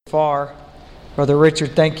far. Brother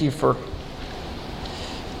Richard, thank you for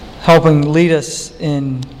helping lead us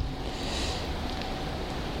in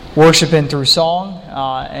worshiping through song,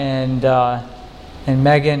 and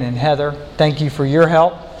Megan and Heather, thank you for your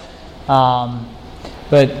help.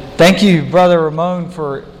 But thank you, Brother Ramon,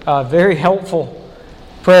 for a very helpful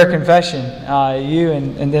prayer confession. You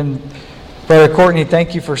and then Brother Courtney,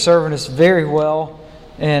 thank you for serving us very well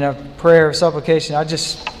in a prayer of supplication.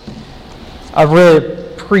 I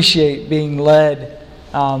really appreciate being led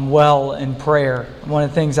well in prayer. One of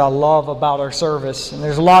the things I love about our service, and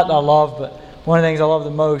there's a lot I love, but one of the things I love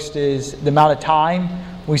the most is the amount of time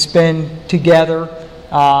we spend together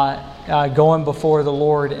going before the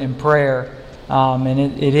Lord in prayer.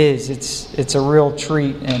 And it's a real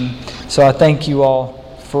treat. And so I thank you all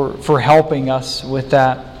for helping us with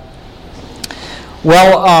that.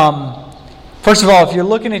 Well, first of all, if you're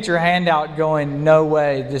looking at your handout going, no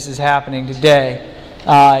way this is happening today,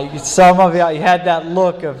 some of you had that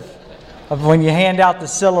look of when you hand out the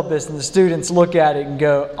syllabus and the students look at it and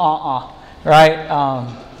go, right?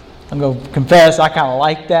 I'm going to confess, I kind of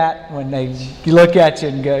like that when you look at you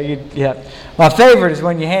and go, yeah. My favorite is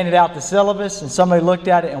when you handed out the syllabus and somebody looked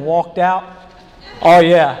at it and walked out. Oh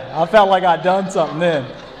yeah, I felt like I'd done something then.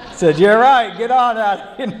 Said, you're right, get on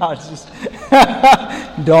out. Just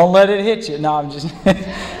don't let it hit you. No, I'm just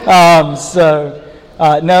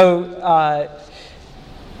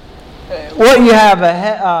what you have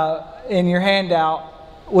in your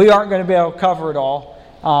handout, we aren't going to be able to cover it all.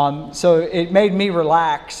 So it made me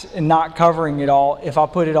relax in not covering it all if I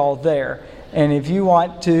put it all there. And if you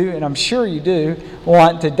want to, and I'm sure you do,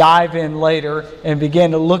 want to dive in later and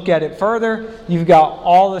begin to look at it further, you've got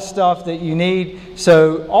all the stuff that you need.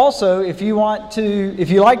 So also, if you like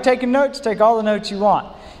taking notes, take all the notes you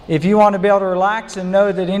want. If you want to be able to relax and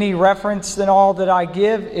know that any reference and all that I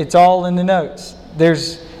give, it's all in the notes.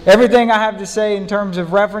 There's everything I have to say in terms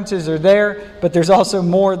of references are there, but there's also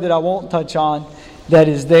more that I won't touch on that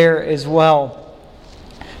is there as well.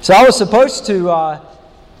 So I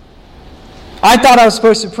thought I was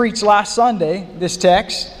supposed to preach last Sunday this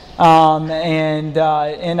text, and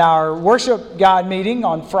in our worship guide meeting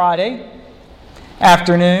on Friday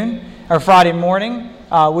afternoon or Friday morning,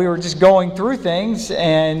 we were just going through things,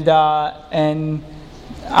 and I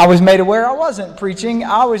was made aware I wasn't preaching.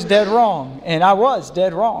 I was dead wrong, and I was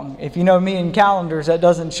dead wrong. If you know me in calendars, that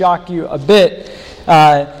doesn't shock you a bit.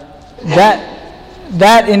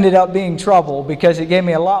 That ended up being trouble because it gave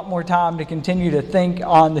me a lot more time to continue to think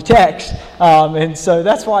on the text. And so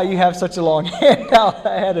that's why you have such a long handout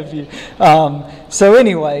ahead of you. So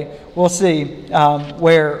anyway, we'll see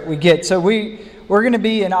where we get. So we're going to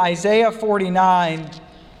be in Isaiah 49.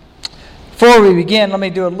 Before we begin, let me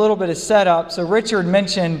do a little bit of setup. So Richard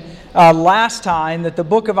mentioned last time that the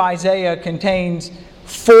book of Isaiah contains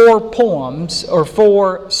 4 poems or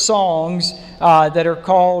 4 songs that are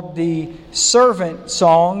called the servant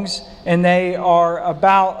songs, and they are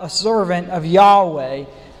about a servant of Yahweh.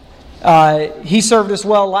 He served us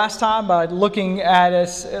well last time by looking at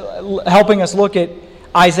us, helping us look at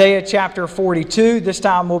Isaiah chapter 42. This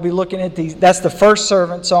time we'll be looking at that's the first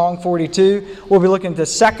servant song, 42. We'll be looking at the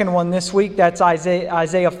second one this week. That's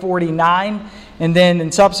Isaiah 49. And then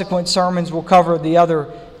in subsequent sermons we'll cover the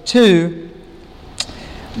other 2.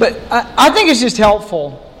 But I think it's just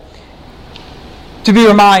helpful to be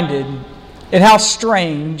reminded at how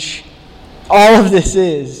strange all of this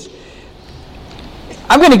is.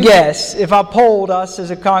 I'm going to guess, if I polled us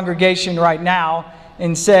as a congregation right now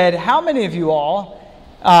and said, how many of you all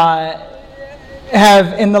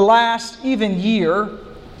have in the last even year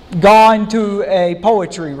gone to a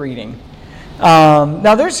poetry reading?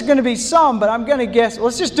 Now there's going to be some, but I'm going to guess,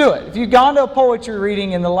 let's just do it. If you've gone to a poetry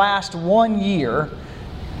reading in the last 1 year,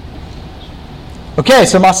 okay,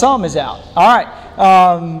 so my sum is out. All right.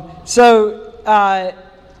 I'm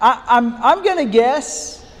going to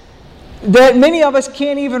guess that many of us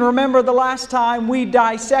can't even remember the last time we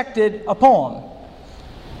dissected a poem.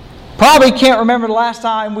 Probably can't remember the last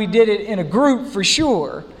time we did it in a group for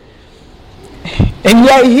sure. And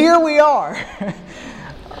yet here we are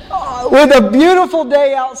with a beautiful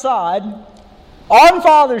day outside on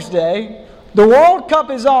Father's Day. The World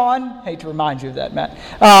Cup is on. Hate to remind you of that, Matt.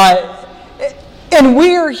 And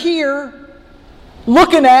we're here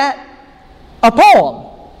looking at a poem.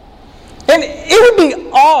 And it would be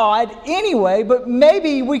odd anyway, but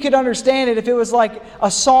maybe we could understand it if it was like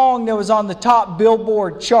a song that was on the top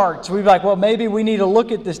Billboard charts. We'd be like, well, maybe we need to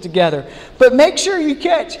look at this together. But make sure you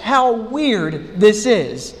catch how weird this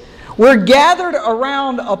is. We're gathered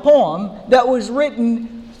around a poem that was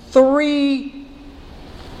written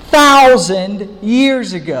 3,000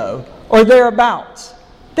 years ago, or thereabouts.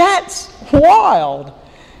 That's wild.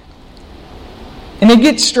 And it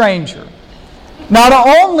gets stranger. Not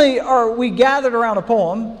only are we gathered around a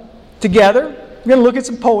poem together, we're going to look at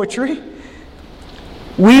some poetry.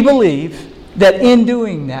 We believe that in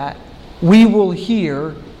doing that, we will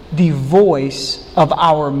hear the voice of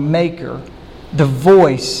our Maker, the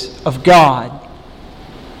voice of God.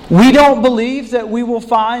 We don't believe that we will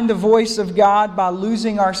find the voice of God by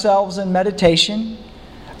losing ourselves in meditation,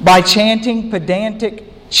 by chanting pedantic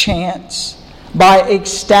chants, by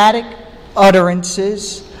ecstatic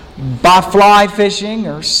utterances, by fly fishing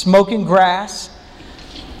or smoking grass.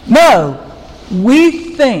 No,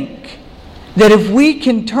 we think that if we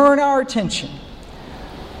can turn our attention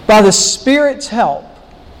by the Spirit's help,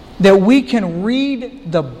 that we can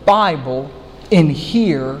read the Bible and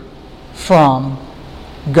hear from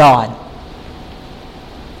God.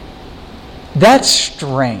 That's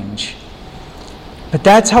strange. But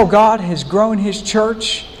that's how God has grown His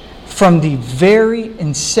church from the very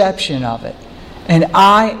inception of it. And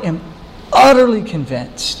I am utterly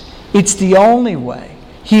convinced it's the only way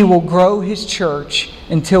He will grow His church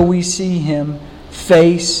until we see Him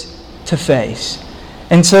face to face.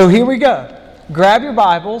 And so here we go. Grab your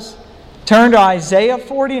Bibles, turn to Isaiah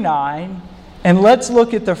 49, and let's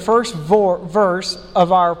look at the first verse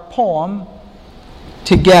of our poem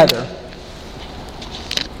together.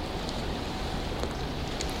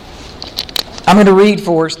 I'm going to read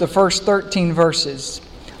for us the first 13 verses.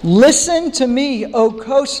 Listen to me, O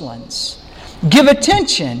coastlands. Give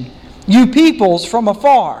attention, you peoples from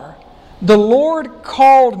afar. The Lord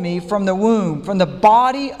called me from the womb, from the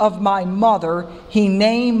body of my mother, He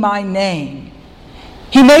named my name.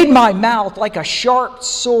 He made my mouth like a sharp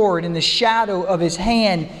sword. In the shadow of His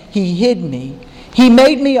hand He hid me. He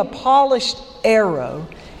made me a polished arrow.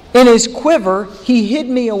 In His quiver He hid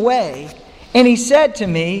me away. And He said to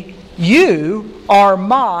me, You are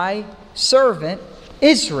my servant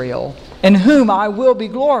Israel, in whom I will be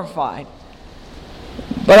glorified.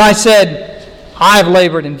 But I said, I have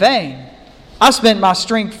labored in vain. I spent my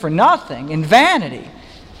strength for nothing, in vanity.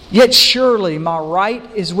 Yet surely my right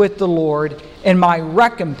is with the Lord, and my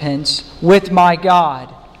recompense with my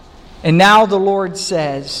God. And now the Lord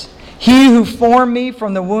says, He who formed me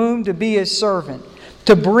from the womb to be His servant,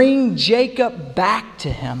 to bring Jacob back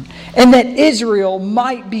to Him, and that Israel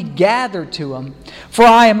might be gathered to Him. For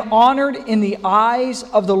I am honored in the eyes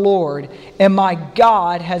of the Lord, and my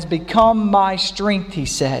God has become my strength, He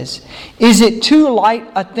says. Is it too light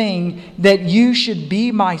a thing that you should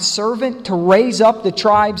be my servant to raise up the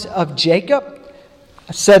tribes of Jacob?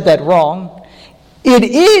 I said that wrong. It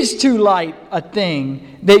is too light a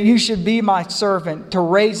thing that you should be my servant to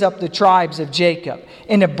raise up the tribes of Jacob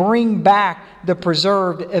and to bring back the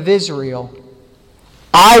preserved of Israel.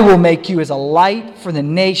 I will make you as a light for the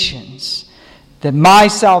nations, that my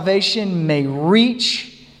salvation may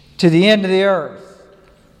reach to the end of the earth.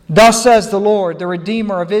 Thus says the Lord, the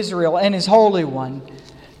Redeemer of Israel and His Holy One,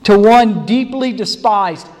 to one deeply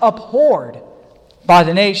despised, abhorred by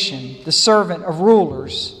the nation, the servant of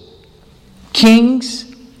rulers.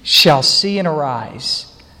 Kings shall see and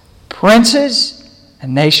arise, princes,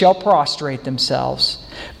 and they shall prostrate themselves,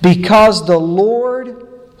 because the Lord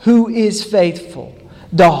who is faithful,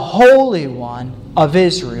 the Holy One of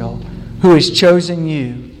Israel, who has chosen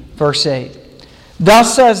you. Verse 8.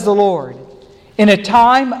 Thus says the Lord, in a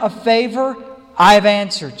time of favor I have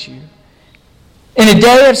answered you. In a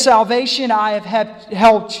day of salvation I have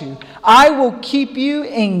helped you. I will keep you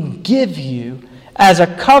and give you as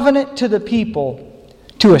a covenant to the people,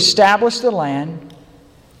 to establish the land,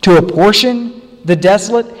 to apportion the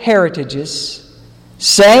desolate heritages,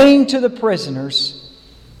 saying to the prisoners,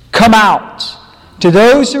 Come out. To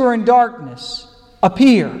those who are in darkness,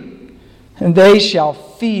 appear, and they shall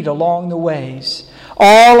feed along the ways.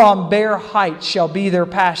 All on bare heights shall be their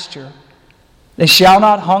pasture. They shall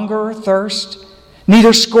not hunger or thirst,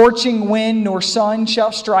 neither scorching wind nor sun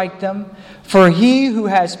shall strike them, for He who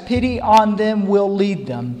has pity on them will lead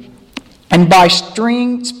them, and by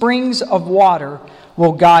springs of water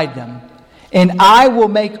will guide them. And I will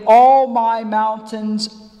make all my mountains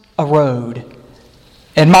a road,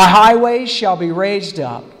 and my highways shall be raised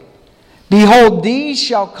up. Behold, these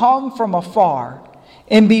shall come from afar,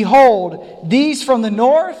 and behold, these from the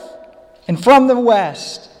north and from the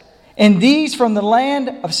west, and these from the land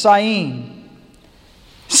of Syene.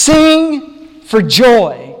 Sing for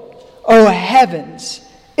joy, O heavens,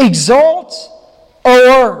 exult,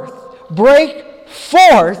 O earth, break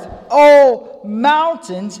forth, O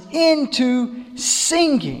mountains, into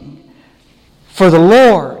singing. For the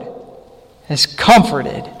Lord has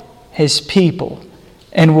comforted His people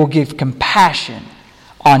and will give compassion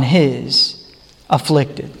on His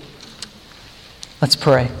afflicted. Let's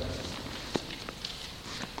pray.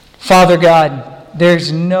 Father God,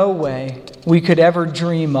 there's no way we could ever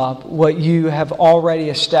dream up what you have already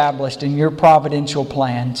established in your providential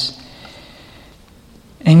plans.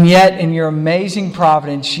 And yet, in your amazing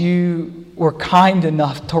providence, you were kind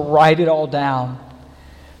enough to write it all down.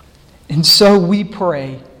 And so we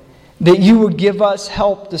pray that you would give us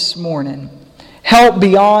help this morning. Help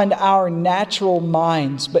beyond our natural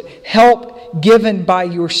minds, but help given by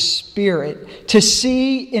your Spirit to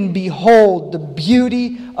see and behold the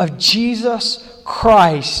beauty of Jesus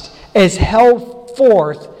Christ as held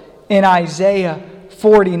forth in Isaiah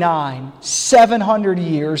 49, 700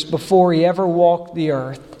 years before he ever walked the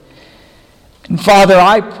earth. And Father,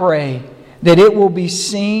 I pray that it will be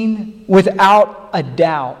seen without a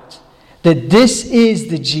doubt that this is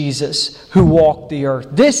the Jesus who walked the earth.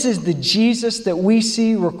 This is the Jesus that we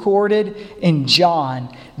see recorded in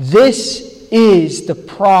John. This is the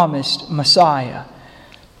promised Messiah.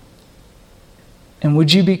 And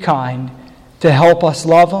would you be kind to help us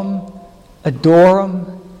love Him, adore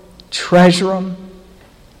Him, treasure Him,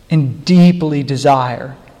 and deeply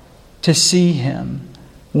desire to see Him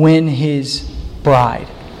win His bride.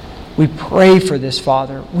 We pray for this,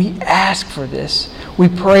 Father. We ask for this. We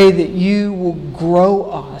pray that you will grow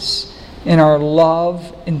us in our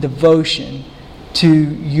love and devotion to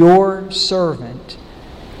your servant,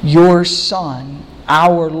 your Son,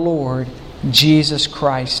 our Lord, Jesus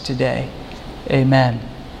Christ today. Amen.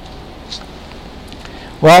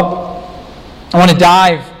 Well, I want to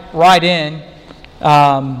dive right in.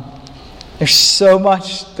 There's so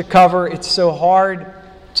much to cover. It's so hard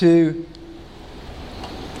to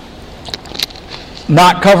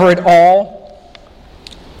not cover it all.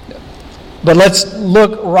 But let's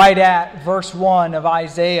look right at verse 1 of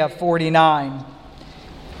Isaiah 49.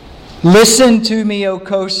 Listen to me, O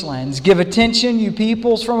coastlands. Give attention, you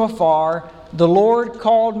peoples from afar. The Lord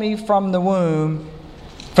called me from the womb.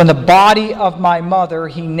 From the body of my mother,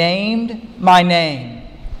 He named my name.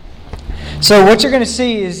 So what you're going to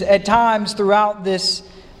see is at times throughout this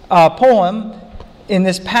poem, in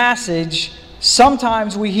this passage,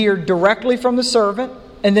 sometimes we hear directly from the servant,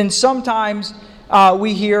 and then sometimes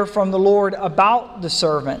we hear from the Lord about the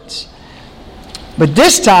servants. But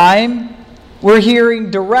this time, we're hearing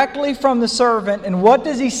directly from the servant, and what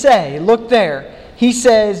does he say? Look there. He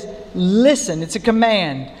says, listen. It's a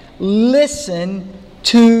command. Listen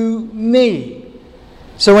to me.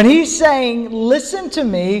 So when he's saying, listen to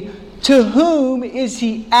me, to whom is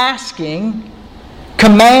he asking,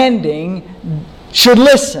 commanding, should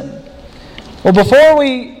listen? Well, before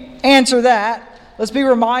we answer that, let's be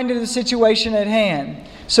reminded of the situation at hand.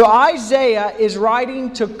 So Isaiah is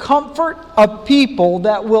writing to comfort a people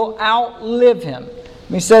that will outlive him. Let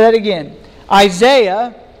me say that again.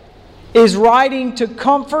 Isaiah is writing to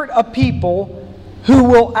comfort a people who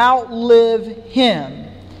will outlive him.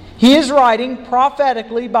 He is writing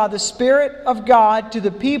prophetically by the Spirit of God to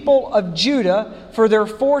the people of Judah for their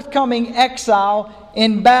forthcoming exile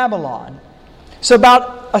in Babylon. So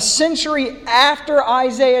about a century after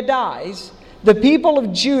Isaiah dies, the people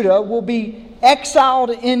of Judah will be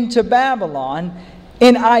exiled into Babylon.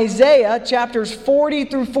 In Isaiah chapters 40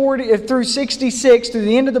 through 66, through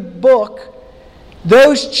the end of the book,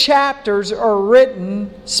 those chapters are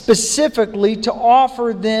written specifically to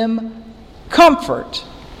offer them comfort.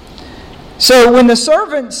 So when the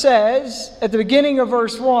servant says at the beginning of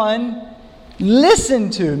verse 1, listen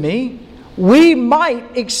to me, we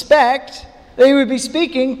might expect that he would be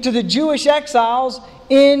speaking to the Jewish exiles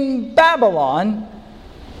in Babylon.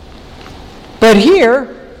 But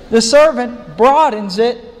here, the servant broadens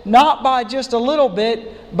it, not by just a little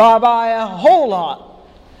bit, but by a whole lot.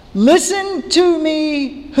 Listen to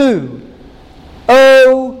me, who?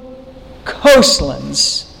 O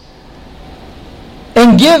coastlands.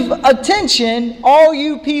 And give attention, all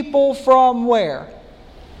you people from where?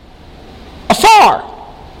 Afar.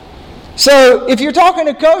 So if you're talking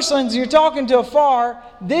to coastlands, you're talking to afar,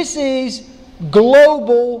 this is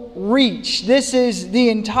global reach. This is the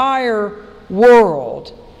entire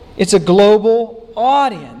world. It's a global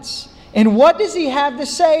audience. And what does he have to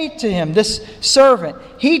say to him, this servant?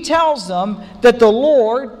 He tells them that the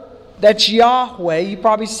Lord, that's Yahweh. You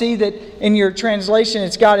probably see that in your translation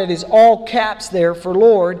it's got it as all caps there for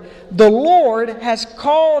Lord. The Lord has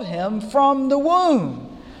called him from the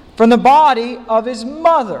womb, from the body of his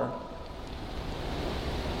mother.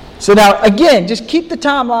 So now, again, just keep the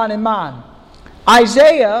timeline in mind.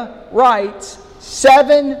 Isaiah writes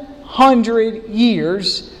 700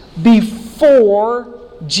 years before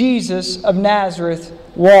Jesus of Nazareth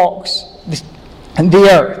walks the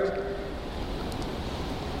earth.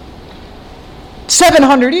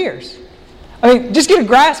 700 years. I mean, just get a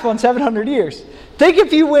grasp on 700 years. Think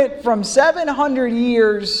if you went from 700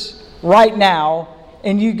 years right now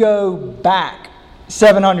and you go back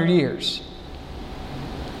 700 years.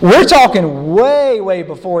 We're talking way, way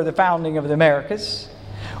before the founding of the Americas.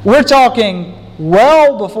 We're talking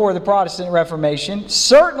well before the Protestant Reformation,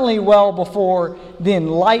 certainly well before the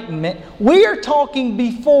Enlightenment. We are talking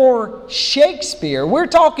before Shakespeare. We're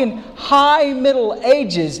talking high Middle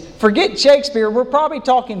Ages. Forget Shakespeare, we're probably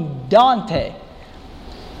talking Dante.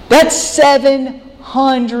 That's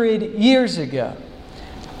 700 years ago.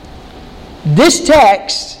 This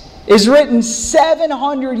text is written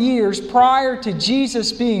 700 years prior to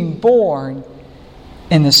Jesus being born.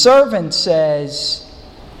 And the servant says,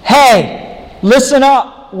 "Hey, listen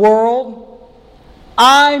up, world.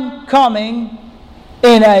 I'm coming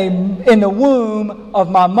in the womb of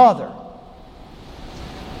my mother."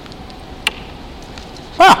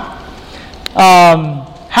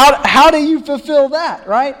 How do you fulfill that,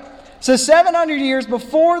 right? So 700 years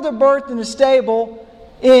before the birth in the stable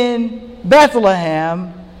in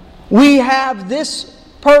Bethlehem, we have this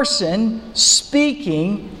person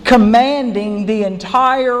speaking, commanding the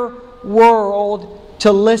entire world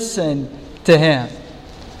to listen to him.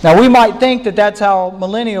 Now, we might think that that's how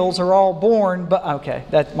millennials are all born, but okay,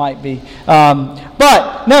 that might be.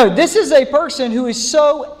 But no, this is a person who is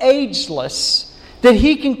so ageless that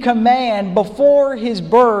he can command before his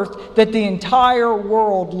birth that the entire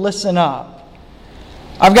world listen up.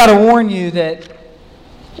 I've got to warn you that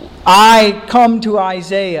I come to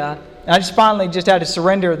Isaiah, and I finally had to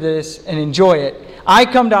surrender this and enjoy it. I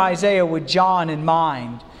come to Isaiah with John in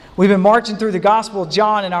mind. We've been marching through the Gospel of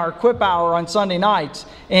John in our Equip Hour on Sunday nights,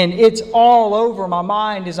 and it's all over my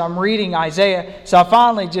mind as I'm reading Isaiah. So I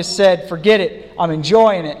finally just said, forget it, I'm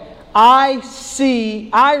enjoying it. I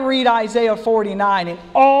read Isaiah 49, and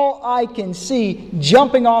all I can see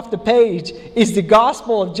jumping off the page is the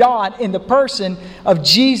Gospel of John in the person of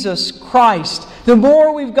Jesus Christ. The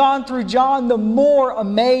more we've gone through John, the more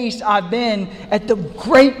amazed I've been at the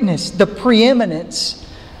greatness, the preeminence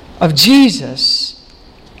of Jesus.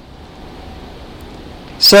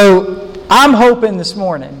 So I'm hoping this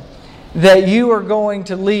morning that you are going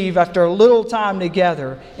to leave after a little time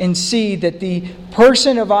together and see that the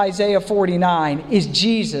person of Isaiah 49 is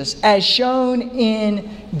Jesus as shown in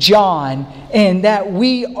John, and that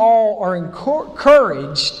we all are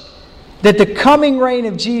encouraged that the coming reign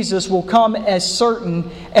of Jesus will come as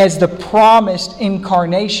certain as the promised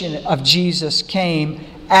incarnation of Jesus came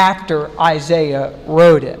after Isaiah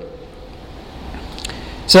wrote it.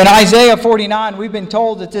 So in Isaiah 49, we've been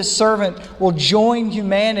told that this servant will join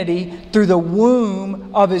humanity through the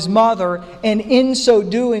womb of his mother, and in so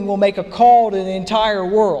doing will make a call to the entire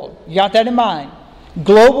world. You got that in mind?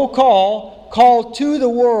 Global call to the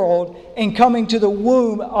world and coming to the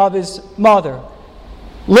womb of his mother.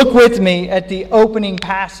 Look with me at the opening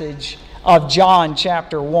passage of John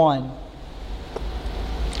chapter 1.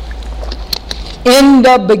 In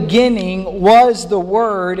the beginning was the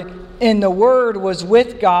Word, and the Word was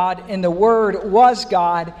with God, and the Word was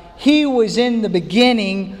God. He was in the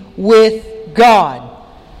beginning with God.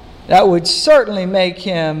 That would certainly make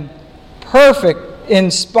him perfect in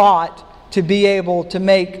spot to be able to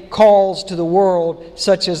make calls to the world,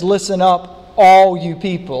 such as "Listen up, all you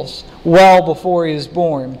peoples," well before he was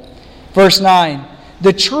born. Verse 9,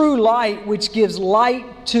 the true light which gives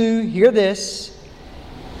light to, hear this,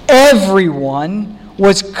 everyone,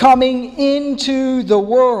 was coming into the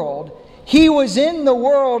world. He was in the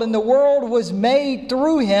world, and the world was made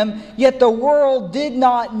through him, yet the world did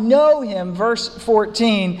not know him. Verse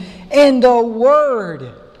 14, and the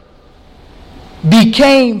Word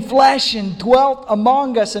became flesh and dwelt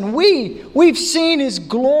among us, and we've seen his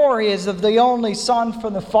glory as of the only Son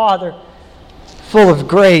from the Father, full of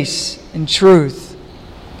grace and truth.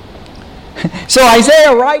 So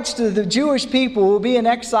Isaiah writes to the Jewish people who will be in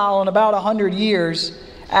exile in about 100 years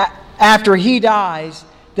after he dies,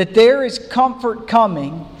 that there is comfort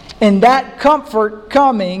coming, and that comfort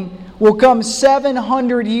coming will come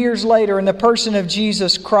 700 years later in the person of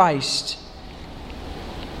Jesus Christ.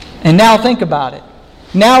 And now think about it.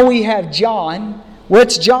 Now we have John.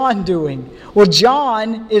 What's John doing? Well,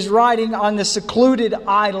 John is writing on the secluded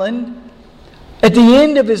island at the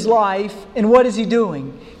end of his life, and what is he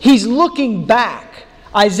doing? He's looking back.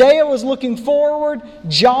 Isaiah was looking forward.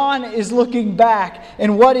 John is looking back.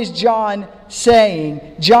 And what is John saying?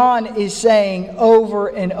 John is saying over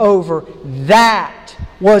and over, that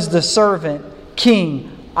was the servant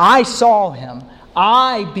king. I saw him.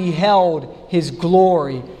 I beheld his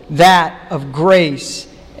glory, that of grace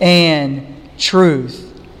and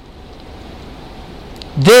truth.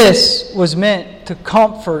 This was meant to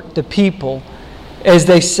comfort the people as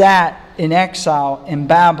they sat in exile in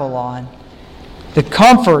Babylon. The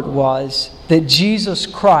comfort was that Jesus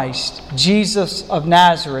Christ, Jesus of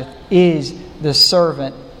Nazareth, is the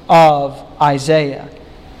servant of Isaiah.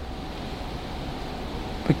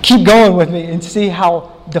 But keep going with me and see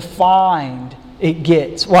how defined it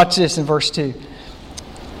gets. Watch this in verse 2.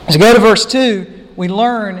 As we go to verse 2, we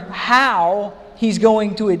learn how he's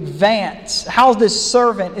going to advance, how this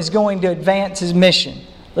servant is going to advance his mission.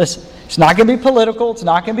 Listen, it's not going to be political, it's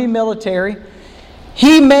not going to be military.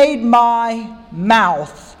 He made my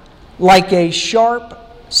mouth like a sharp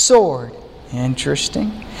sword.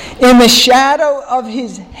 Interesting. In the shadow of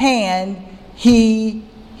his hand, he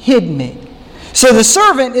hid me. So the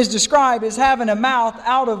servant is described as having a mouth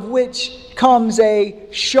out of which comes a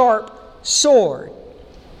sharp sword.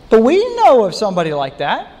 But we know of somebody like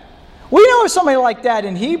that. We know of somebody like that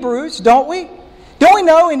in Hebrews, don't we? Don't we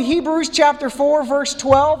know in Hebrews chapter 4, verse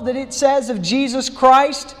 12, that it says of Jesus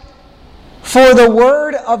Christ, "For the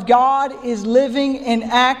word of God is living and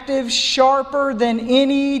active, sharper than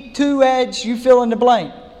any two-edged," you fill in the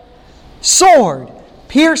blank, "sword,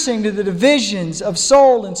 piercing to the divisions of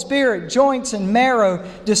soul and spirit, joints and marrow,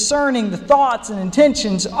 discerning the thoughts and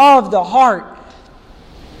intentions of the heart."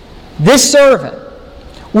 This servant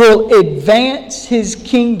will advance his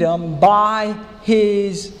kingdom by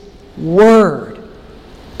his word.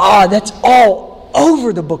 That's all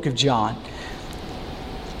over the book of John.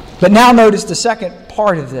 But now notice the second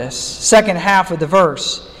part of this, second half of the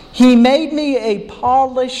verse. He made me a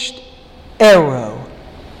polished arrow.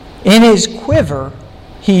 In his quiver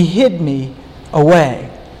he hid me away.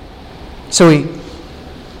 So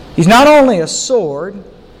he's not only a sword,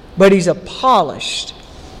 but he's a polished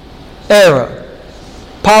arrow.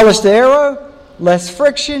 Polished arrow, less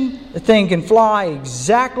friction, the thing can fly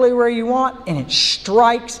exactly where you want, and it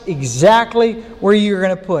strikes exactly where you're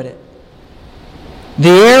going to put it. The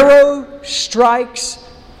arrow strikes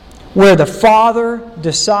where the Father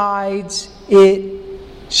decides it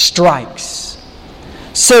strikes.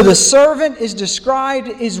 So the servant is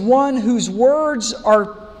described as one whose words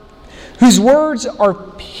are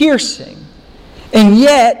piercing, and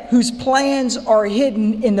yet whose plans are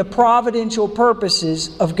hidden in the providential purposes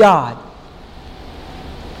of God.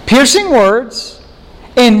 Piercing words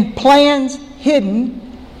and plans hidden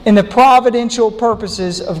in the providential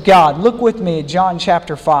purposes of God. Look with me at John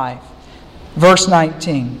chapter 5, verse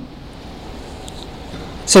 19.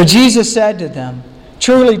 So Jesus said to them,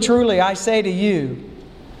 "Truly, truly, I say to you,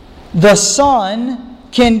 the Son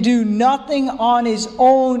can do nothing on his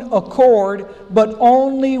own accord, but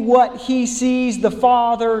only what he sees the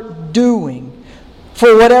Father doing.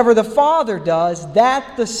 For whatever the Father does, that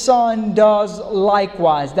the Son does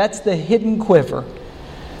likewise." That's the hidden quiver.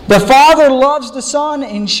 "The Father loves the Son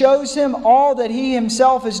and shows him all that he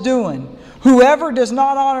himself is doing. Whoever does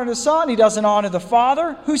not honor the Son, he doesn't honor the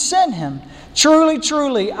Father who sent him. Truly,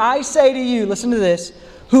 truly, I say to you," listen to this,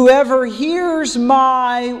 "whoever hears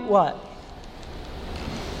my," what?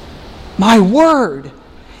 "my word."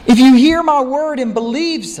 If you hear my word and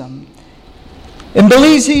believes them, and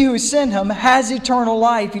believes he who sent him, has eternal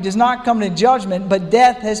life. He does not come to judgment, but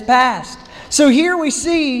death has passed. So here we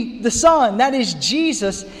see the Son, that is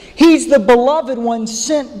Jesus. He's the beloved one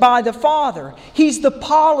sent by the Father. He's the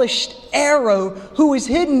polished arrow who is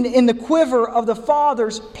hidden in the quiver of the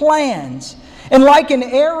Father's plans. And like an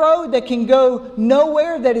arrow that can go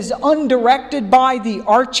nowhere, that is undirected by the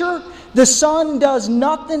archer, the Son does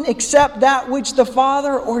nothing except that which the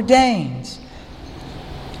Father ordains.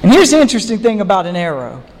 And here's the interesting thing about an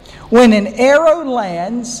arrow. When an arrow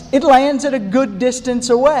lands, it lands at a good distance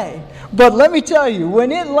away. But let me tell you,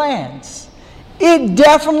 when it lands, it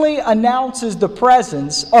definitely announces the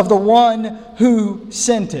presence of the one who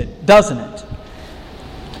sent it, doesn't it?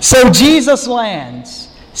 So Jesus lands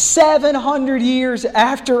 700 years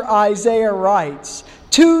after Isaiah writes,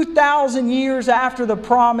 2,000 years after the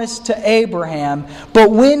promise to Abraham. But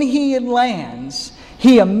when he lands,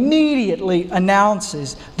 he immediately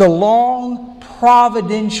announces the long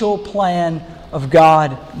providential plan of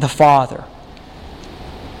God the Father.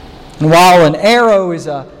 And while an arrow is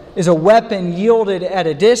a weapon yielded at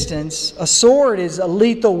a distance, a sword is a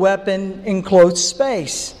lethal weapon in close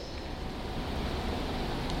space.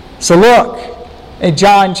 So look at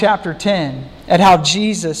John chapter 10, at how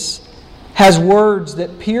Jesus has words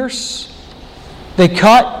that pierce, they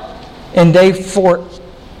cut, and they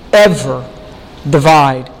forever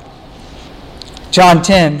divide. John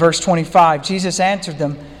 10, verse 25, Jesus answered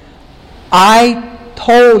them, "I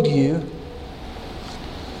told you,"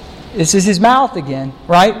 this is his mouth again,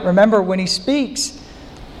 right? Remember, when he speaks,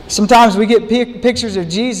 Sometimes we get pictures of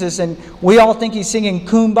Jesus and we all think he's singing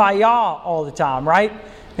Kumbaya all the time, right?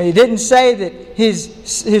 And he didn't say that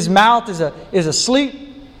his mouth is a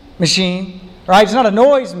sleep machine, right? It's not a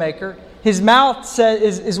noise maker. His mouth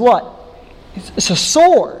is what? It's a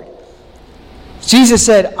sword. Jesus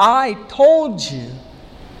said, I told you,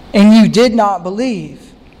 and you did not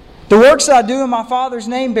believe. The works that I do in my Father's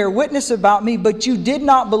name bear witness about me, but you did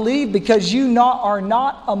not believe because you are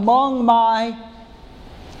not among my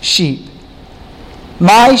sheep.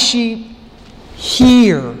 My sheep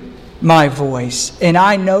hear my voice, and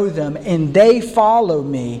I know them, and they follow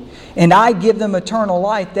me, and I give them eternal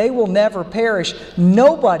life. They will never perish.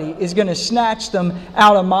 Nobody is going to snatch them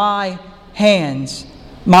out of my hands.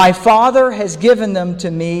 My Father has given them to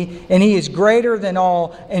me, and He is greater than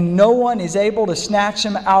all, and no one is able to snatch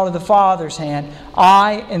them out of the Father's hand.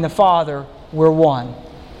 I and the Father were one.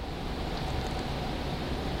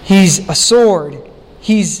 He's a sword.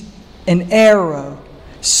 He's an arrow.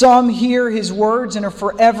 Some hear His words and are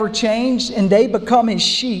forever changed, and they become His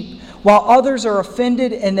sheep, while others are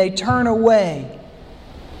offended and they turn away.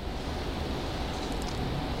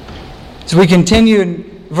 As we continue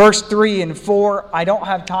in verse 3 and 4, I don't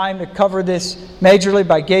have time to cover this majorly,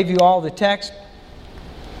 but I gave you all the text.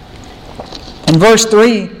 In verse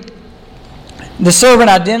 3, the servant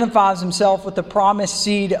identifies himself with the promised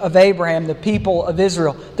seed of Abraham, the people of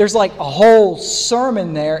Israel. There's like a whole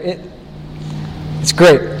sermon there. It's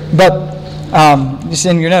great, but just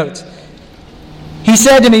in your notes. He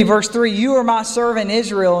said to me, verse 3, you are my servant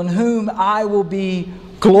Israel, in whom I will be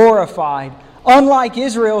glorified. Unlike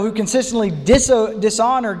Israel, who consistently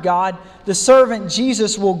dishonored God, the servant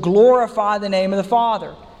Jesus will glorify the name of the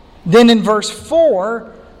Father. Then in verse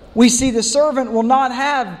 4, we see the servant will not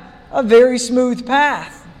have a very smooth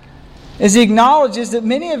path, as he acknowledges that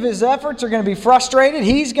many of his efforts are going to be frustrated.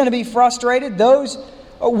 He's going to be frustrated. There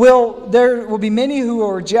will be many who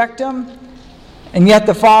will reject him, and yet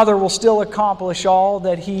the Father will still accomplish all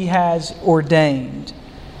that He has ordained.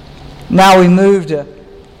 Now we move to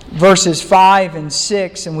verses 5 and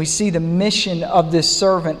 6, and we see the mission of this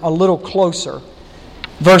servant a little closer.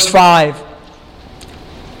 Verse 5,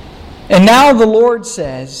 and now the Lord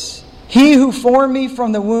says, He who formed me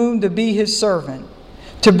from the womb to be His servant,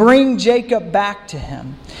 to bring Jacob back to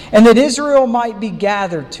Him, and that Israel might be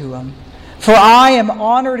gathered to Him. For I am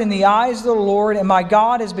honored in the eyes of the Lord, and my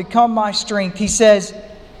God has become my strength. He says,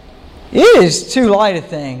 it is too light a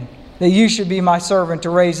thing that you should be my servant to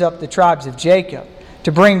raise up the tribes of Jacob,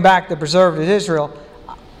 to bring back the preserved of Israel.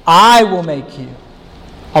 I will make you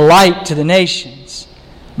a light to the nations.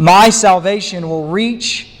 My salvation will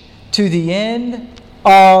reach to the end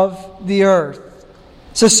of the earth.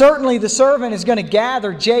 So certainly the servant is going to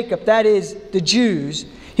gather Jacob, that is the Jews.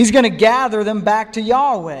 He's going to gather them back to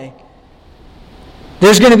Yahweh.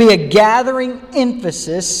 There's going to be a gathering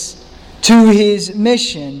emphasis to His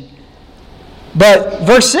mission. But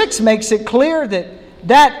verse 6 makes it clear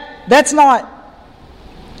that's not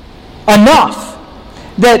enough.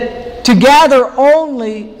 That to gather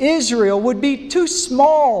only Israel would be too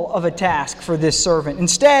small of a task for this servant.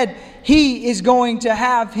 Instead, He is going to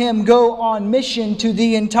have him go on mission to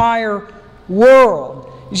the entire world.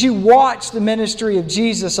 As you watch the ministry of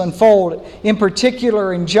Jesus unfold, in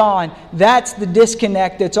particular in John, that's the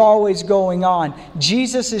disconnect that's always going on.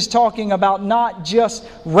 Jesus is talking about not just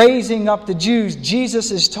raising up the Jews.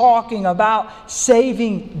 Jesus is talking about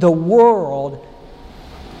saving the world.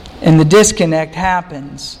 And the disconnect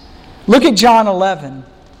happens. Look at John 11.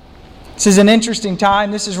 This is an interesting time.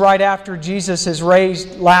 This is right after Jesus has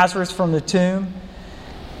raised Lazarus from the tomb.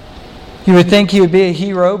 You would think he would be a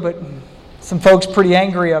hero, but some folks pretty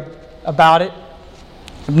angry about it.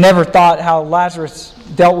 I've never thought how Lazarus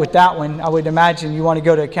dealt with that one. I would imagine you want to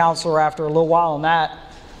go to a counselor after a little while on that.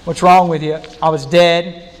 What's wrong with you? I was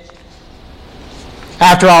dead.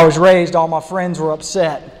 After I was raised, all my friends were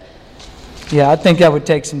upset. Yeah, I think that would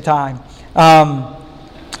take some time.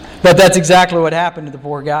 But that's exactly what happened to the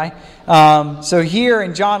poor guy. So here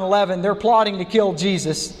in John 11, they're plotting to kill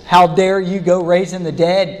Jesus. How dare you go raising the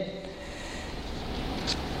dead?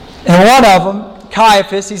 And one of them,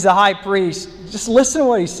 Caiaphas, he's the high priest. Just listen to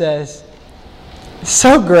what he says. It's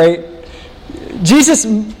so great. Jesus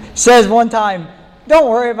says one time, don't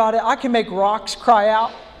worry about it. I can make rocks cry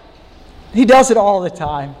out. He does it all the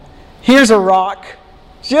time. Here's a rock,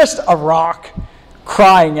 just a rock,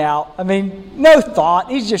 crying out. I mean, no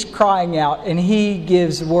thought. He's just crying out. And He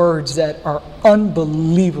gives words that are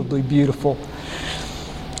unbelievably beautiful.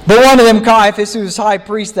 But one of them, Caiaphas, who was high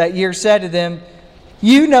priest that year, said to them,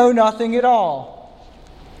 you know nothing at all.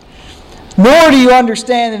 Nor do you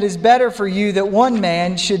understand that it is better for you that one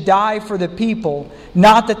man should die for the people,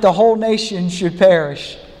 not that the whole nation should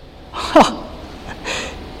perish.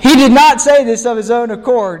 He did not say this of his own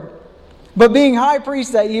accord, but being high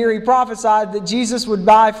priest that year, he prophesied that Jesus would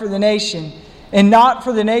die for the nation, and not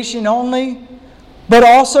for the nation only, but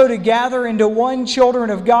also to gather into one children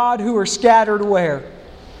of God who are scattered where?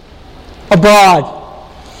 Abroad.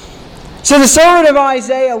 So the servant of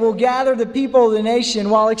Isaiah will gather the people of the nation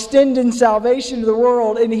while extending salvation to the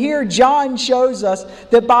world. And here John shows us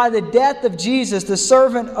that by the death of Jesus, the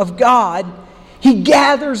servant of God, he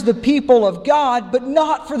gathers the people of God, but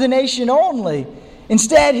not for the nation only.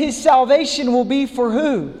 Instead, his salvation will be for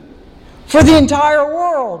who? For the entire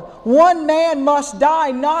world. One man must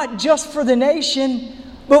die not just for the nation,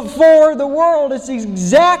 but for the world. It's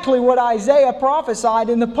exactly what Isaiah prophesied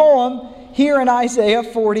in the poem here in Isaiah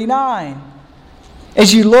 49.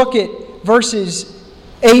 As you look at verses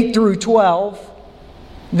 8 through 12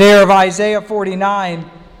 there of Isaiah 49,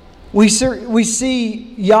 we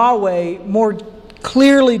see Yahweh more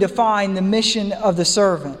clearly define the mission of the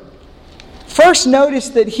servant. First, notice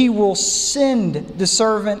that he will send the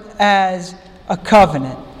servant as a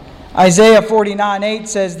covenant. Isaiah 49:8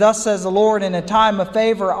 says, "Thus says the Lord, in a time of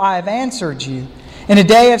favor I have answered you. In a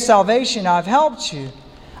day of salvation I have helped you.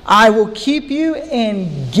 I will keep you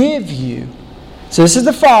and give you." So this is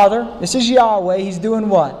the Father. This is Yahweh. He's doing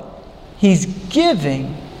what? He's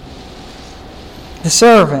giving the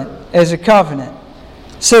servant as a covenant.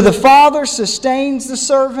 So the Father sustains the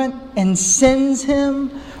servant and sends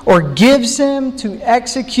him or gives him to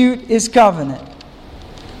execute his covenant.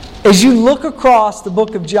 As you look across the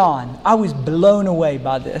book of John, I was blown away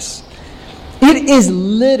by this. It is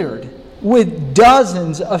littered with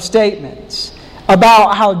dozens of statements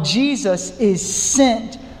about how Jesus is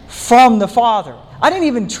sent from the Father. I didn't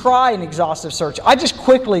even try an exhaustive search. I just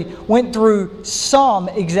quickly went through some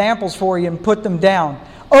examples for you and put them down.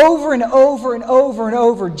 Over and over and over and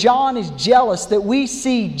over, John is jealous that we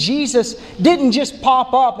see Jesus didn't just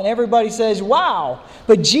pop up and everybody says, wow,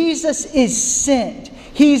 but Jesus is sent.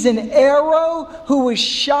 He's an arrow who was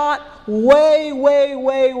shot way, way,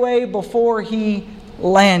 way, way before he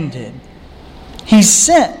landed. He's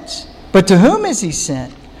sent. But to whom is he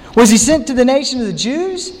sent? Was he sent to the nation of the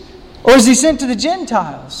Jews? Or is he sent to the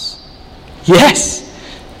Gentiles? Yes.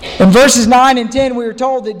 In verses 9 and 10, we are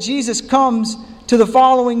told that Jesus comes to the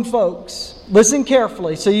following folks. Listen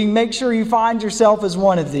carefully so you can make sure you find yourself as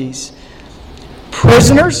one of these.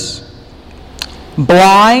 Prisoners,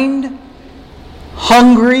 blind,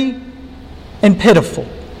 hungry, and pitiful.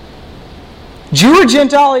 Jew or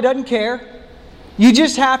Gentile, he doesn't care. You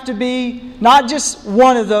just have to be not just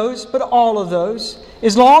one of those, but all of those.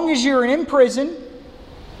 As long as you're in prison,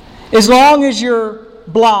 as long as you're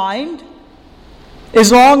blind,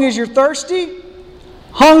 as long as you're thirsty,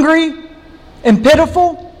 hungry, and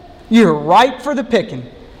pitiful, you're ripe for the picking.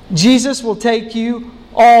 Jesus will take you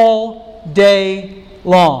all day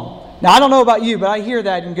long. Now, I don't know about you, but I hear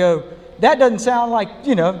that and go, that doesn't sound like,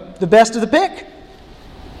 the best of the pick.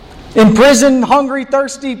 In prison, hungry,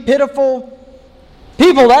 thirsty, pitiful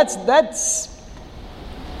people,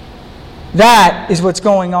 that is what's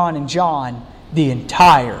going on in John the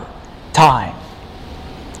entire time.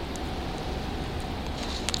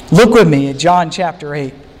 Look with me at John chapter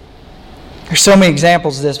 8. There's so many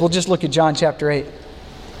examples of this. We'll just look at John chapter 8.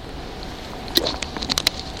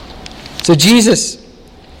 So Jesus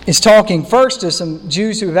is talking first to some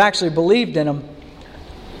Jews who have actually believed in him,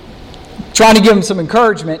 trying to give them some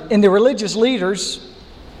encouragement. And the religious leaders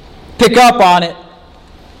pick up on it,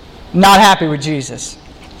 not happy with Jesus.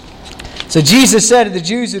 So Jesus said to the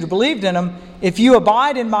Jews who had believed in him, "If you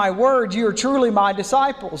abide in my word, you are truly my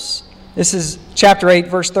disciples." This is chapter 8,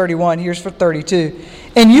 verse 31. Here's for 32.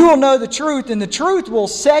 "And you will know the truth, and the truth will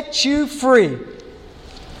set you free."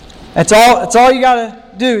 That's all you got to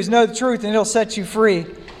do is know the truth, and it'll set you free.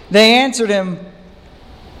 They answered him,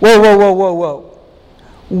 Whoa.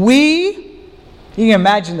 You can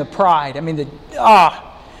imagine the pride.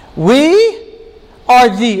 We are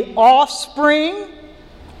the offspring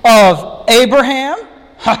of Abraham.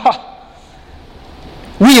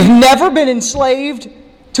 We have never been enslaved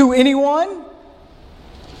to anyone.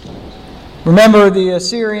 Remember the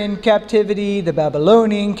Assyrian captivity, the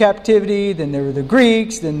Babylonian captivity, then there were the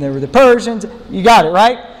Greeks, then there were the Persians. You got it,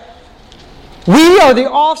 right? We are the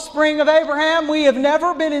offspring of Abraham. We have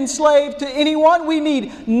never been enslaved to anyone. We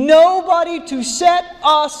need nobody to set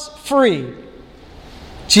us free.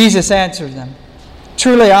 Jesus answered them,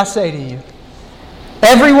 "Truly I say to you,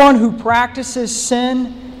 everyone who practices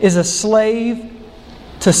sin is a slave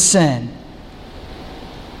to sin."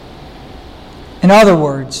 In other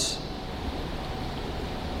words,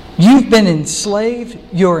 You've been enslaved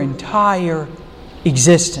your entire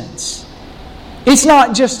existence. It's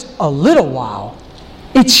not just a little while.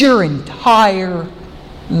 It's your entire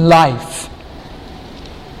life.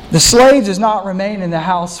 The slave does not remain in the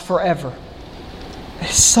house forever.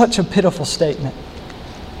 It's such a pitiful statement.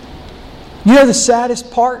 You know the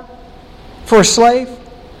saddest part for a slave?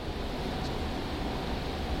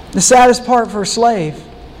 The saddest part for a slave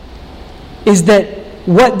is that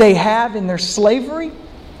what they have in their slavery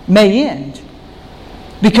may end.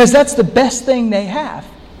 Because that's the best thing they have.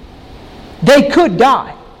 They could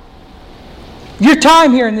die. Your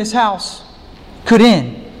time here in this house could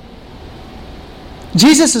end.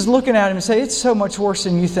 Jesus is looking at him and saying, it's so much worse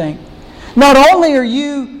than you think. Not only are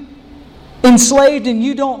you enslaved and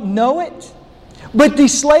you don't know it, but the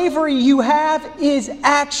slavery you have is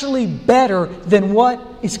actually better than what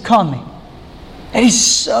is coming. It is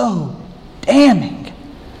so damning.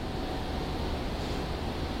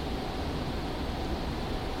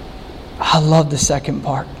 I love the second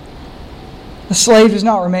part. The slave does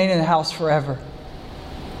not remain in the house forever.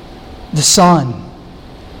 The son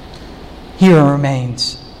here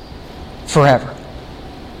remains forever.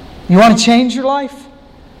 You want to change your life?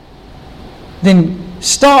 Then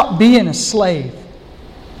stop being a slave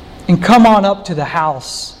and come on up to the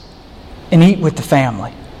house and eat with the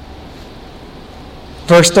family.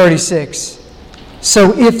 Verse 36.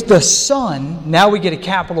 So if the Son, now we get a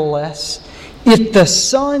capital S, if the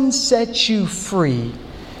Son sets you free,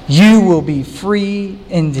 you will be free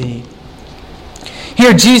indeed.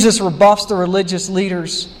 Here Jesus rebuffs the religious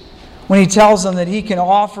leaders when He tells them that He can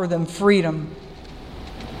offer them freedom.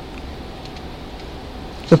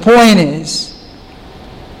 The point is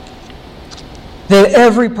that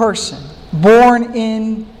every person born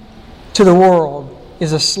into the world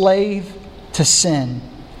is a slave to sin.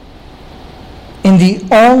 And the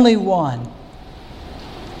only one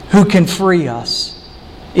who can free us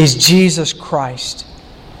is Jesus Christ.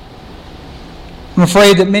 I'm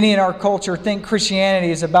afraid that many in our culture think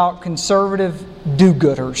Christianity is about conservative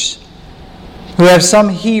do-gooders who have some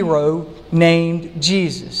hero named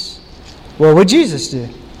Jesus. What would Jesus do?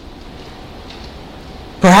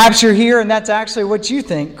 Perhaps you're here and that's actually what you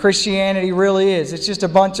think Christianity really is. It's just a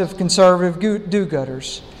bunch of conservative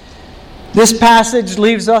do-gooders. This passage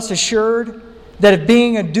leaves us assured that if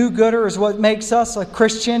being a do-gooder is what makes us a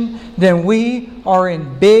Christian, then we are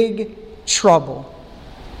in big trouble.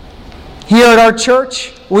 Here at our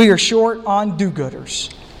church, we are short on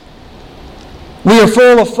do-gooders. We are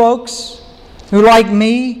full of folks who, like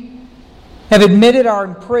me, have admitted our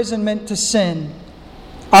imprisonment to sin,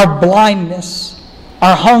 our blindness,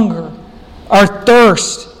 our hunger, our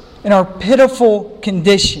thirst, and our pitiful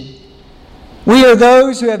condition. We are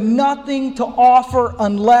those who have nothing to offer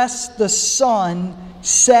unless the Son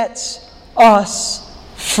sets us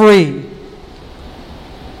free.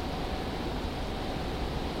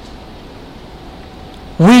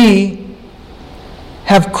 We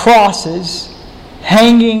have crosses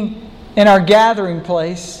hanging in our gathering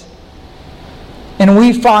place, and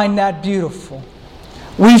we find that beautiful.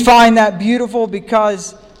 We find that beautiful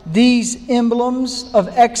because these emblems of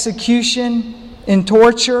execution and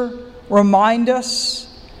torture remind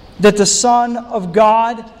us that the Son of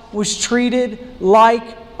God was treated like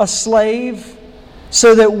a slave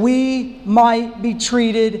so that we might be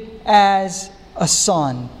treated as a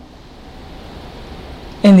son.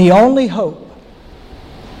 And the only hope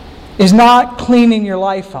is not cleaning your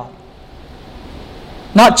life up,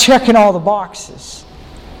 not checking all the boxes,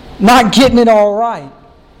 not getting it all right.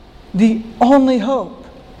 The only hope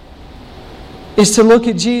is to look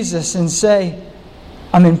at Jesus and say,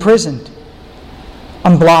 I'm imprisoned.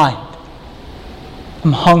 I'm blind.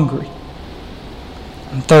 I'm hungry.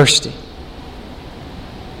 I'm thirsty.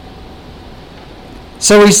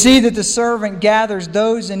 So we see that the servant gathers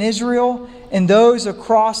those in Israel and those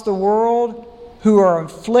across the world who are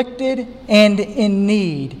afflicted and in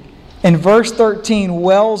need. And verse 13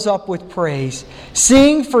 wells up with praise.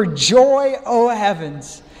 Sing for joy, O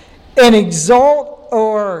heavens, and exult,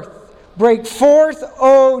 O earth. Break forth,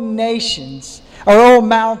 O nations, or O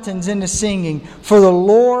mountains, into singing. For the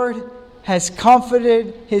Lord has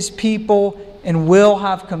comforted His people and will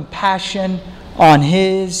have compassion on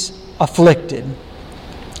His afflicted.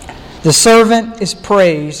 The servant is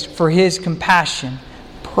praised for his compassion,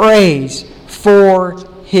 praised for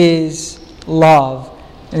his love.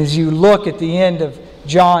 And as you look at the end of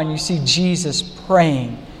John, you see Jesus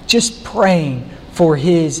praying, just praying for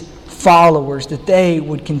His followers, that they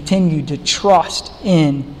would continue to trust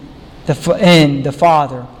in the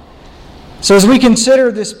Father. So as we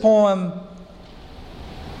consider this poem,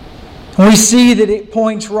 And we see that it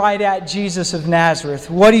points right at Jesus of Nazareth.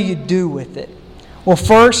 What do you do with it? Well,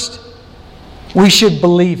 first, we should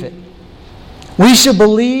believe it. We should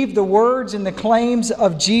believe the words and the claims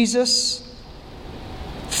of Jesus,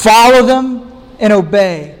 follow them, and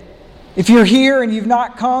obey. If you're here and you've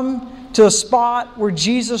not come to a spot where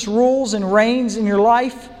Jesus rules and reigns in your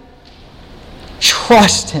life,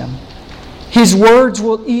 trust Him. His words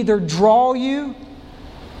will either draw you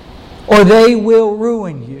or they will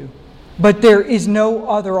ruin you. But there is no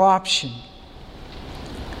other option.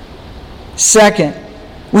 Second,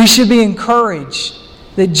 we should be encouraged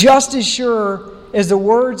that just as sure as the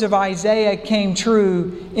words of Isaiah came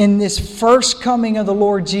true in this first coming of the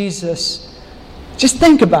Lord Jesus, just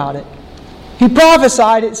think about it. He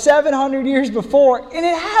prophesied it 700 years before, and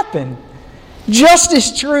it happened. Just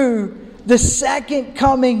as true, the second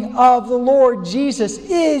coming of the Lord Jesus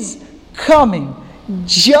is coming,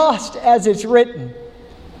 just as it's written.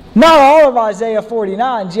 Not all of Isaiah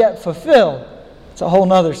 49 is yet fulfilled. It's a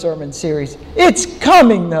whole other sermon series. It's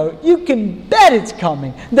coming, though. You can bet it's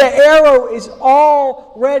coming. The arrow is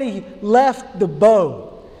already left the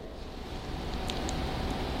bow.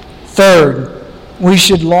 Third, we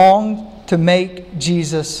should long to make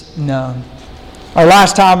Jesus known. Our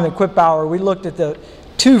last time in the Equip Hour, we looked at the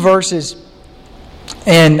 2 verses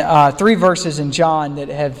and 3 verses in John that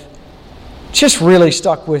have just really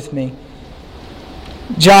stuck with me.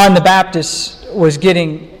 John the Baptist was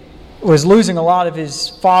losing a lot of his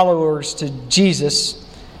followers to Jesus,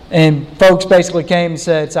 and folks basically came and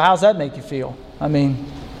said, "So how's that make you feel? I mean,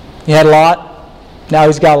 he had a lot, now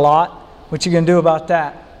he's got a lot. What you going to do about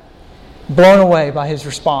that?" Blown away by his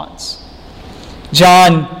response.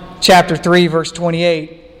 John chapter 3, verse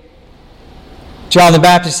 28, John the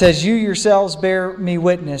Baptist says, "You yourselves bear me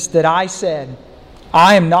witness that I said,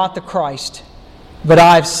 I am not the Christ, but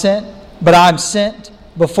I'm sent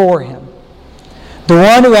before him. The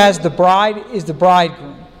one who has the bride is the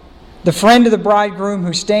bridegroom. The friend of the bridegroom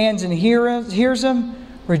who stands and hears him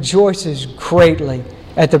rejoices greatly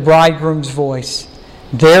at the bridegroom's voice.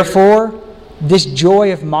 Therefore, this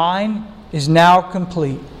joy of mine is now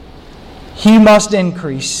complete. He must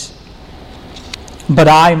increase, but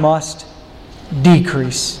I must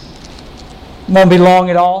decrease." It won't be long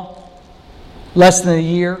at all. Less than a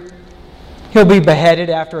year. He'll be beheaded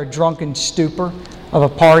after a drunken stupor of a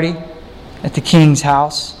party at the king's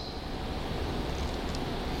house.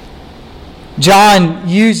 John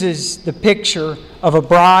uses the picture of a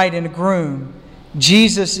bride and a groom.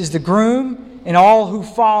 Jesus is the groom, and all who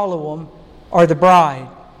follow him are the bride.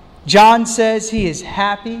 John says he is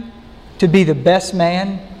happy to be the best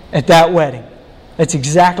man at that wedding. That's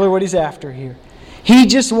exactly what he's after here. He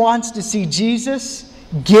just wants to see Jesus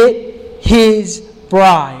get his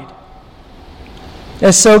bride.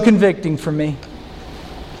 That's so convicting for me.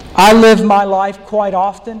 I live my life quite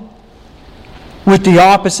often with the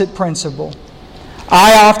opposite principle.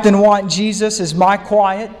 I often want Jesus as my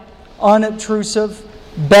quiet, unobtrusive,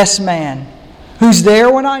 best man, who's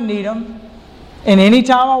there when I need him, and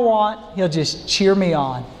anytime I want, he'll just cheer me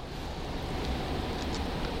on.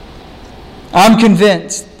 I'm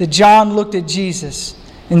convinced that John looked at Jesus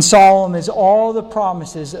and saw him as all the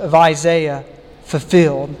promises of Isaiah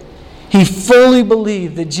fulfilled. He fully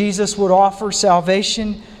believed that Jesus would offer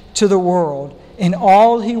salvation to the world, and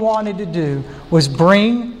all he wanted to do was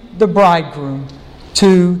bring the bridegroom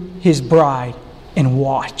to his bride and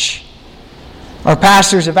watch. Our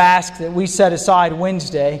pastors have asked that we set aside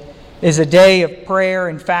Wednesday as a day of prayer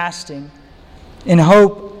and fasting in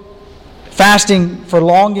hope, fasting for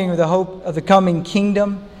longing for the hope of the coming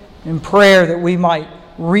kingdom, and prayer that we might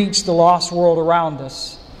reach the lost world around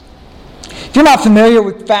us. If you're not familiar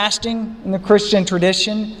with fasting in the Christian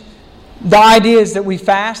tradition, the idea is that we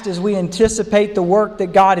fast as we anticipate the work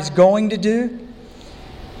that God is going to do.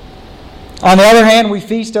 On the other hand, we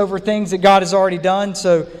feast over things that God has already done.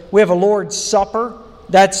 So we have a Lord's Supper.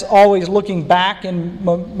 That's always looking back in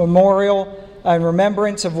memorial and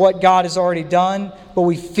remembrance of what God has already done. But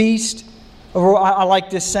we feast, I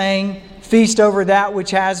like this saying, feast over that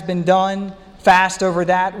which has been done, fast over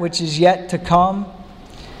that which is yet to come.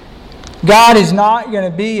 God is not going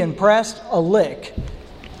to be impressed a lick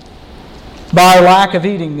by our lack of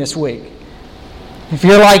eating this week. If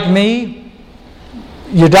you're like me,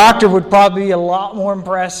 your doctor would probably be a lot more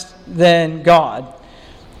impressed than God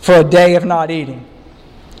for a day of not eating.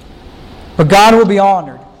 But God will be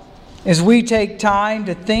honored as we take time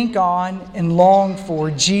to think on and long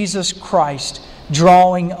for Jesus Christ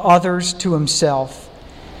drawing others to Himself.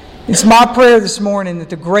 It's my prayer this morning that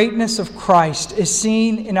the greatness of Christ, as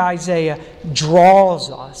seen in Isaiah,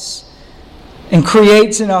 draws us and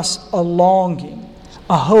creates in us a longing,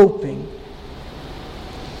 hoping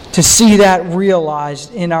to see that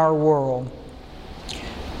realized in our world.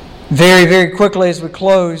 Very, very quickly as we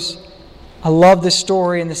close, I love this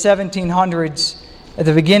story. In the 1700s, at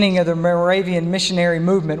the beginning of the Moravian missionary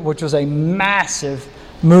movement, which was a massive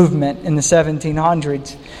movement in the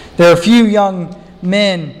 1700s, there are a few young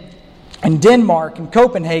men in Denmark and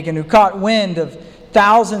Copenhagen who caught wind of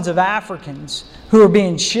thousands of Africans who were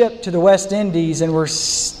being shipped to the West Indies and were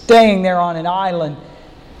staying there on an island.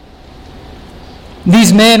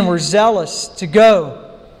 These men were zealous to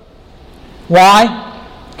go. Why?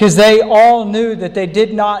 Because they all knew that they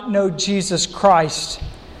did not know Jesus Christ.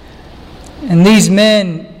 And these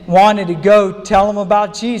men wanted to go tell them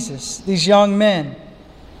about Jesus, these young men.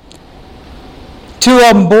 2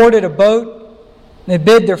 of them boarded a boat. They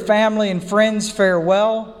bid their family and friends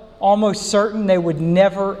farewell, almost certain they would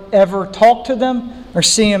never, ever talk to them or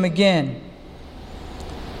see them again.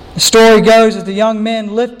 The story goes that the young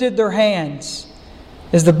men lifted their hands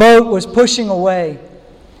as the boat was pushing away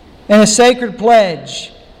in a sacred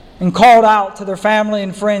pledge and called out to their family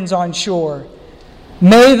and friends on shore,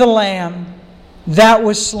 "May the Lamb that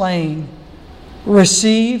was slain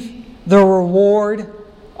receive the reward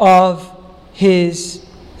of His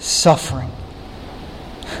suffering."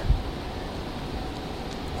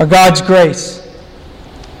 By God's grace,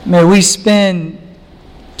 may we spend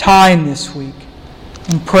time this week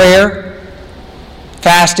in prayer,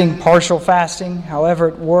 fasting, partial fasting, however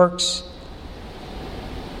it works,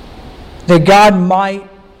 that God might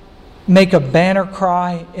make a banner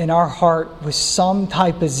cry in our heart with some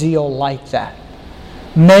type of zeal like that.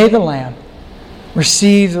 May the Lamb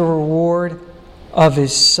receive the reward of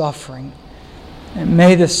His suffering. And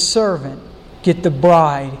may the servant get the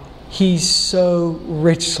bride he so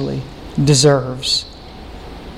richly deserves.